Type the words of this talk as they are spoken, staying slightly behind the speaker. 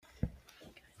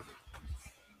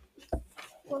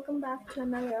Welcome back to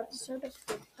another episode of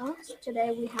Food Thoughts.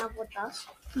 Today we have with us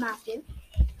Matthew,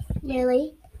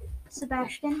 Lilly,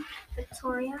 Sebastian,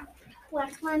 Victoria,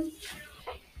 Brecklyn.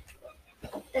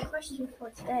 The question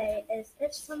for today is,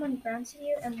 if someone granted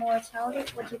you immortality,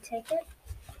 would you take it?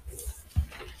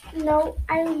 no,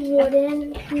 I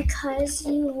wouldn't, because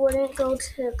you wouldn't go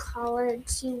to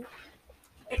college. You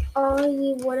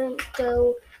wouldn't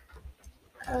go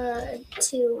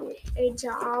to a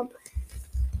job.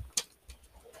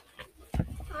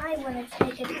 I wouldn't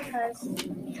take it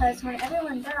because when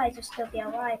everyone dies, you'll still be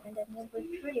alive, and then you'll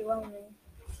be pretty lonely.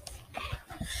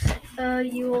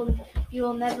 You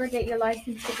will never get your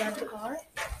license to drive a car.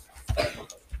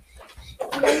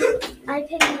 I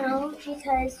pick no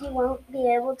because you won't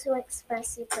be able to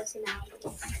express your personality.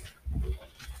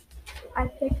 I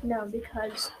pick no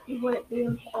because you wouldn't be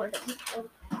important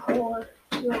or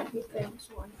you won't be famous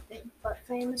or anything. But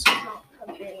famous is not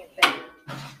a being big.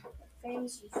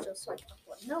 Famous is just like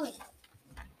a knowing.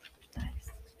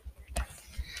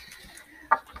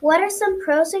 What are some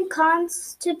pros and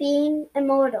cons to being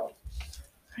immortal?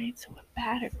 Right, so what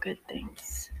bad or good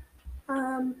things?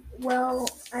 Well,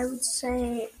 I would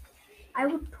say I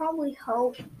would probably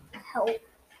help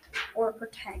or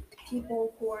protect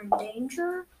people who are in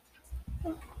danger.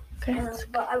 Okay.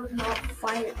 But I would not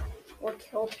fight or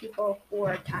kill people who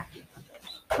are attacking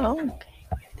others. Oh,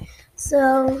 okay.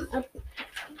 So a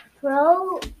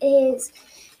pro is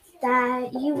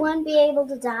that you wouldn't be able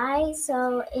to die.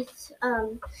 So if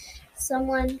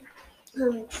someone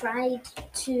tried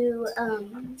to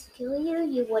kill you,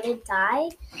 you wouldn't die.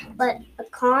 But a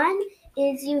con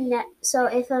is so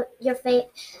if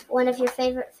one of your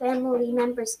favorite family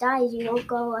members dies, you won't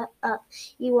go up.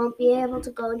 You won't be able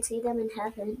to go and see them in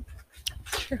heaven.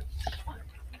 Sure.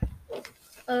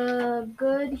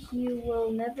 Good, you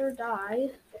will never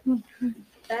die.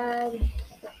 Bad,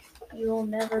 you will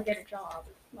never get a job.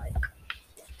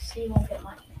 So you won't get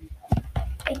money.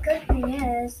 A good thing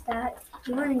is that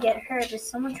you wouldn't get hurt. If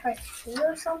someone tries to kill you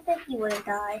or something, you wouldn't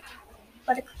die.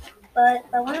 But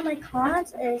one of my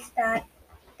cons is that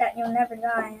you'll never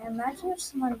die. Imagine if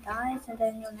someone dies and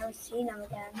then you'll never see them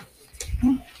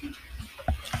again.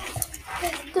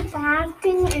 The bad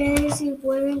thing is you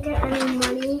wouldn't get any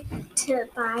money to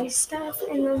buy stuff,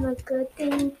 and then the good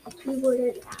thing, you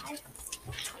wouldn't die.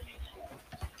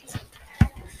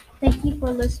 Thank you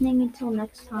for listening. Until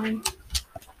next time.